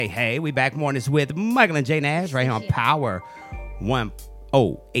Hey, we back mornings with Michael and Jay Nash right here on Power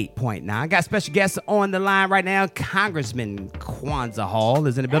 108.9. Got special guests on the line right now. Congressman Kwanza Hall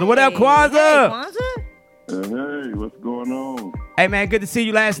is in the building. What up, Kwanza? Hey, Kwanza? Hey, what's going on? Hey, man, good to see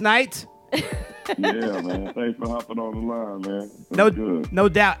you last night. Yeah, man. Thanks for hopping on the line, man. That's good. No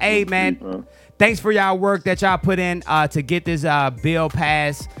doubt. Hey, man, thanks for y'all work that y'all put in to get this bill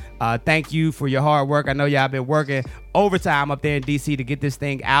passed. Thank you for your hard work. I know y'all been working overtime up there in D.C. to get this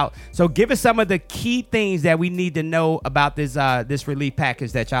thing out. So give us some of the key things that we need to know about this relief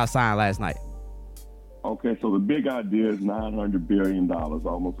package that y'all signed last night. Okay, so the big idea is $900 billion,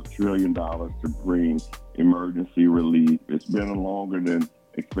 almost $1 trillion to bring emergency relief. It's been a longer than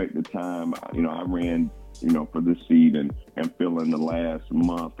expected time. I ran, for this seat and filling the last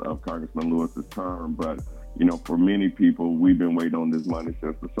month of Congressman Lewis's term. But, for many people, we've been waiting on this money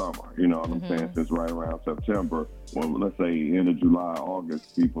since the summer. You know what I'm saying? Since right around September. Well, let's say end of July,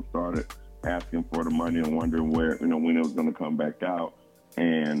 August, people started asking for the money and wondering where, when it was going to come back out.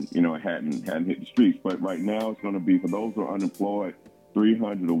 And, it hadn't hit the streets. But right now it's going to be, for those who are unemployed,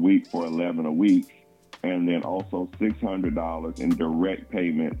 $300 a week for 11 a week. And then also $600 in direct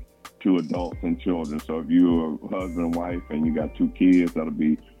payment to adults and children. So if you're a husband and wife and you got 2 kids, that'll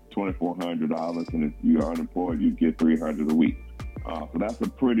be $2,400. And if you're unemployed, you get $300 a week. So that's a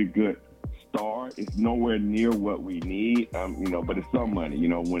pretty good start. It's nowhere near what we need, but it's some money.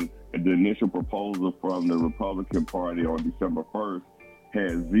 When the initial proposal from the Republican Party on December 1st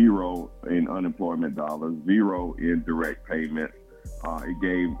had 0 in unemployment dollars, 0 in direct payments. It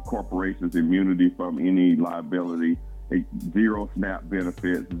gave corporations immunity from any liability, 0 SNAP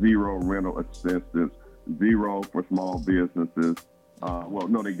benefits, 0 rental assistance, 0 for small businesses.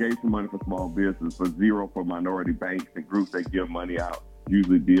 They gave some money for small business, but 0 for minority banks and groups that give money out,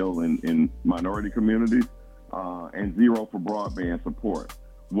 usually deal in minority communities, and 0 for broadband support.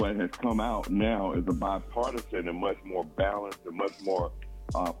 What has come out now is a bipartisan and much more balanced and much more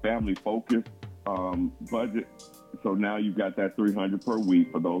family-focused budget. So now you've got that $300 per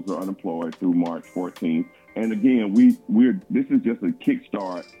week for those who are unemployed through March 14th. And again, this is just a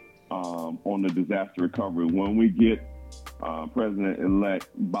kickstart on the disaster recovery. When we get President-elect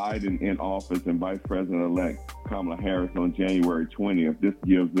Biden in office and Vice President-elect Kamala Harris on January 20th, this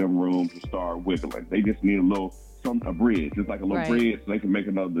gives them room to start wiggling. They just need a bridge, just like a little bridge, so they can make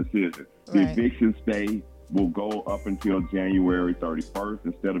another decision. The eviction stay will go up until January 31st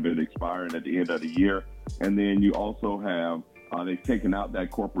instead of it expiring at the end of the year. And then you also have, they've taken out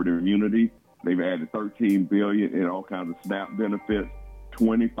that corporate immunity. They've added $13 billion in all kinds of SNAP benefits,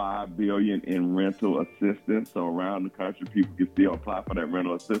 $25 billion in rental assistance. So around the country, people can still apply for that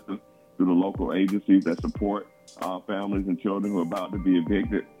rental assistance through the local agencies that support families and children who are about to be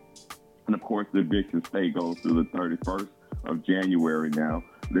evicted. And of course, the eviction stay goes through the 31st of January now.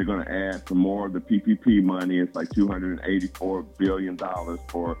 They're going to add some more of the PPP money. It's like $284 billion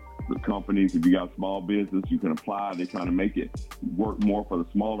for the companies. If you got small business, you can apply. They're trying to make it work more for the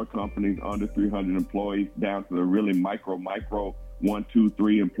smaller companies, under 300 employees, down to the really micro, 1, 2,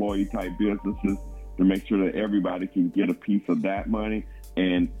 3 employee type businesses, to make sure that everybody can get a piece of that money.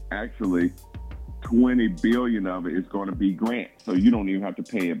 And actually, $20 billion of it is going to be grants, so you don't even have to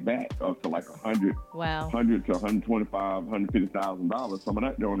pay it back up to like $100 to $125,000, $150,000. Some of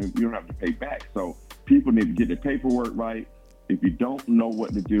that you don't have to pay back. So people need to get their paperwork right. If you don't know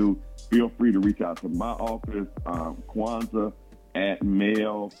what to do, feel free to reach out to my office,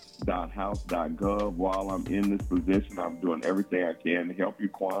 Kwanza@mail.house.gov. While I'm in this position, I'm doing everything I can to help you.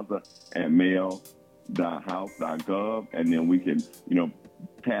 Kwanza@mail.house.gov, and then we can,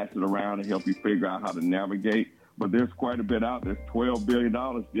 pass it around and help you figure out how to navigate. But there's quite a bit out there. There's $12 billion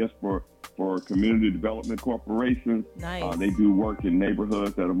just for community development corporations. Nice. They do work in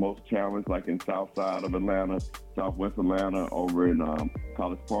neighborhoods that are most challenged, like in South Side of Atlanta, Southwest Atlanta, over in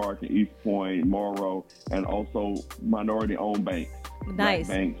College Park and East Point, Morrow, and also minority-owned banks. Nice. Black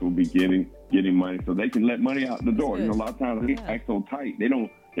banks will be getting money, so they can let money out the door. A lot of times they act so tight. They don't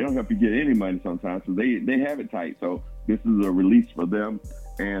help you get any money sometimes, so they have it tight. So this is a release for them.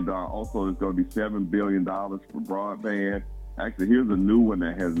 And also there's going to be $7 billion for broadband. Actually, here's a new one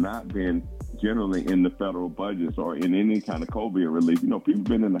that has not been generally in the federal budgets or in any kind of COVID relief. People have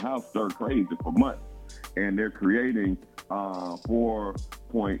been in the house stir crazy for months, and they're creating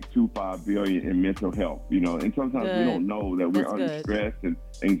 $4.25 billion in mental health. And sometimes we don't know that we're under stress and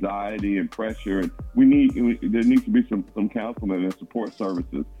anxiety and pressure, and there needs to be some counseling and support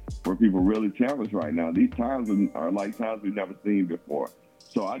services for people really challenged right now. These times are like times we've never seen before.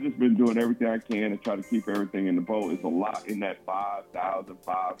 So I've just been doing everything I can to try to keep everything in the boat. It's a lot in that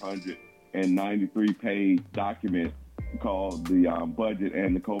 5,593 page document called the budget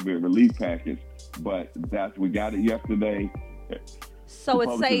and the COVID relief package. But we got it yesterday. So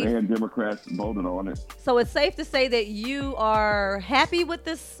it's safe. And Democrats voted on it. So it's safe to say that you are happy with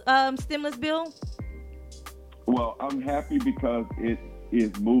this stimulus bill? Well, I'm happy because it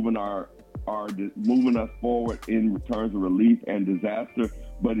is moving moving us forward in terms of relief and disaster,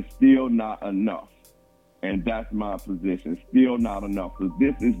 but it's still not enough. And that's my position. It's still not enough. So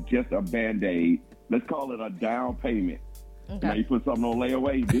this is just a Band-Aid. Let's call it a down payment. Okay. Now you put something on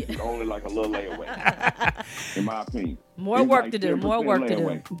layaway, this is only like a little layaway, in my opinion. More work to do.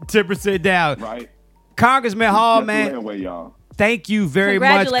 10% down. Right. Congressman Hall, man. Layaway, y'all. Thank you very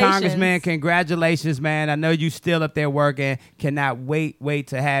much, Congressman. Congratulations, man. I know you still up there working. Cannot wait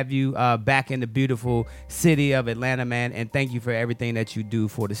to have you back in the beautiful city of Atlanta, man. And thank you for everything that you do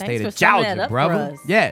for the state of Georgia, brother. Yeah.